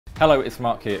Hello, it's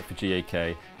Mark here for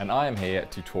GAK, and I am here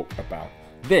to talk about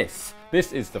this.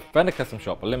 This is the Fender Custom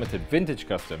Shop Limited Vintage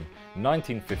Custom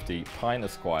 1950 Pine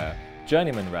Esquire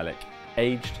Journeyman Relic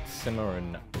Aged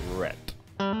Cimarron Red.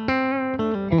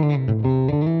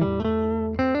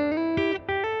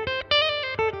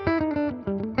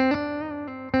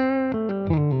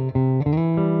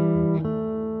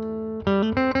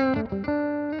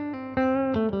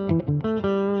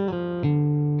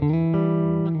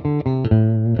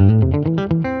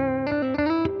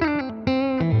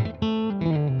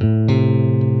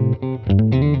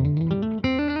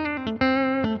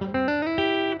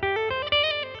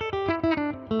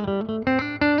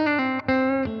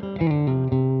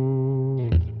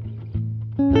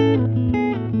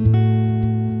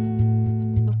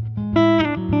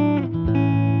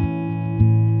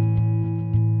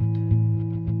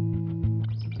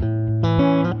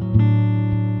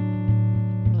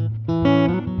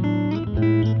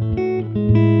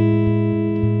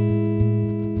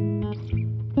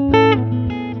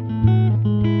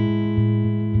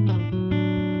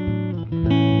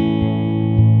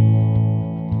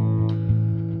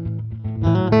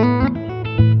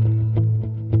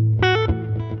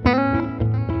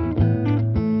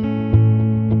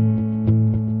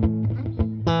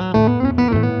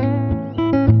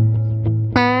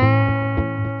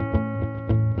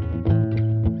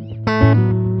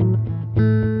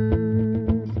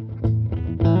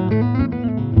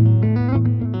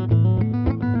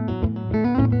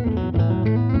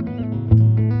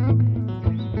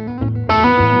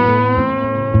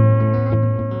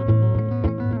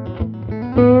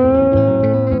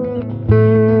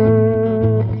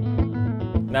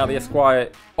 Now the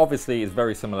Esquire obviously is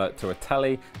very similar to a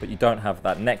Tele, but you don't have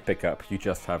that neck pickup, you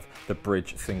just have the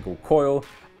bridge single coil.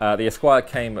 The Esquire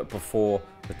came before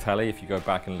the Tele if you go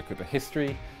back and look at the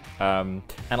history, and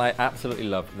I absolutely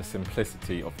love the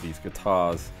simplicity of these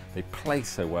guitars. They play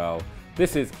so well.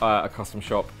 This is a custom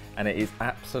shop and it is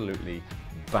absolutely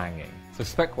banging. So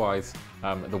spec wise,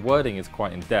 the wording is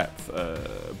quite in depth,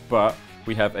 but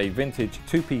we have a vintage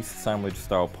two-piece sandwich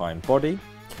style pine body,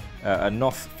 a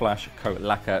NOS flash coat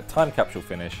lacquer time capsule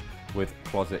finish with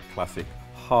closet classic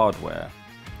hardware.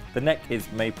 The neck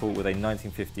is maple with a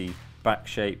 1950 back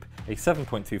shape, a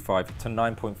 7.25 to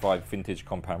 9.5 vintage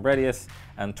compound radius,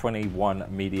 and 21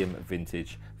 medium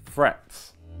vintage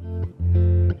frets.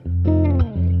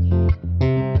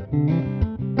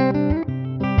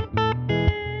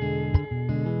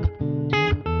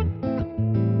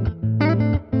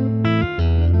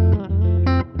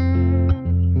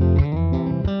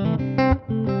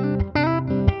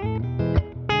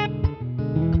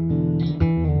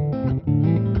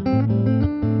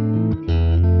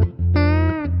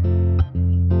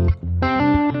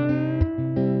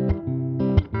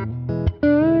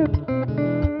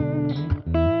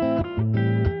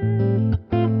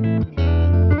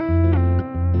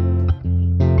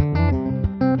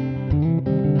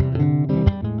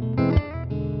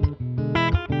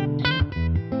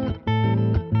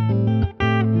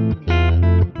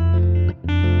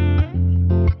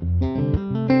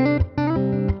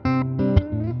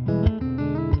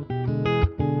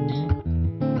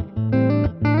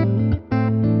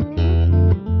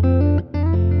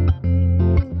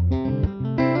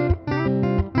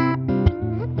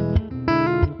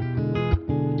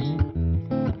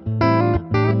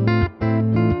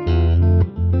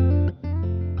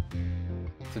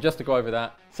 So just to go over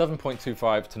that,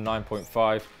 7.25 to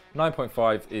 9.5.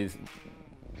 9.5 is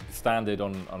standard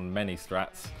on many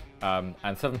Strats, and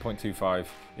 7.25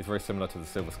 is very similar to the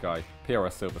Silver Sky,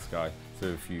 PRS Silver Sky. So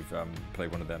if you've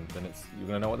played one of them, then you're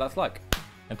going to know what that's like.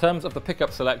 In terms of the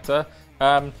pickup selector,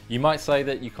 you might say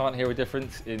that you can't hear a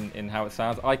difference in how it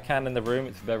sounds. I can in the room,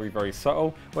 it's very, very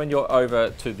subtle. When you're over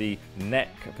to the neck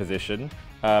position,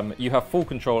 you have full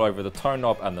control over the tone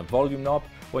knob and the volume knob.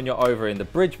 When you're over in the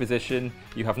bridge position,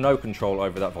 you have no control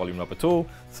over that volume knob at all,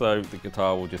 so the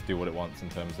guitar will just do what it wants in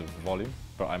terms of volume,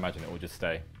 but I imagine it will just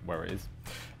stay where it is.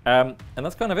 And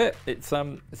that's kind of it. It's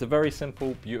a very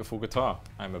simple, beautiful guitar.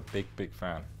 I'm a big, big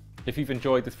fan. If you've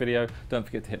enjoyed this video, don't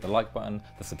forget to hit the like button,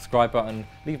 the subscribe button,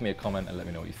 leave me a comment and let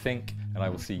me know what you think, and I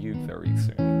will see you very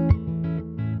soon.